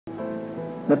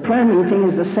The prayer meeting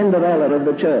is the Cinderella of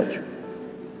the church.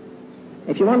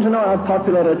 If you want to know how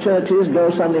popular a church is, go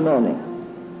Sunday morning.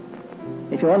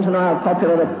 If you want to know how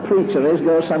popular a preacher is,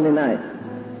 go Sunday night.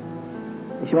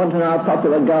 If you want to know how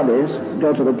popular God is,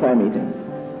 go to the prayer meeting.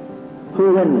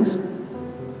 Who wins?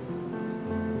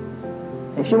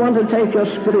 If you want to take your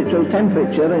spiritual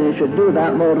temperature, and you should do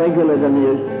that more regularly than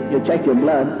you check your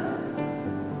blood,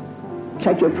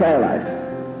 check your prayer life.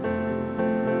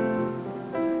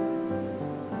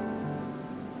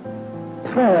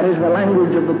 Prayer is the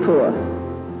language of the poor.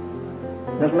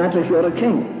 Doesn't matter if you're a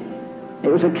king. It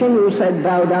was a king who said,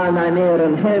 "Bow down thine ear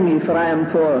and hear me, for I am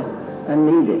poor and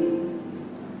needy."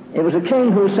 It was a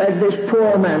king who said, "This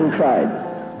poor man cried."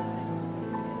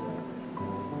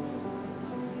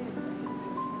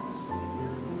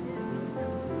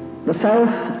 The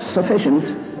self-sufficient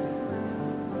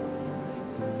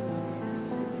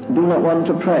do not want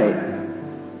to pray.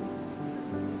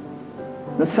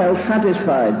 The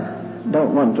self-satisfied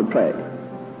don't want to pray.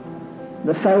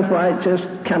 The self-righteous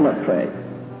cannot pray.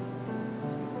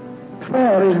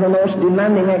 Prayer is the most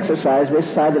demanding exercise this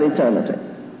side of eternity.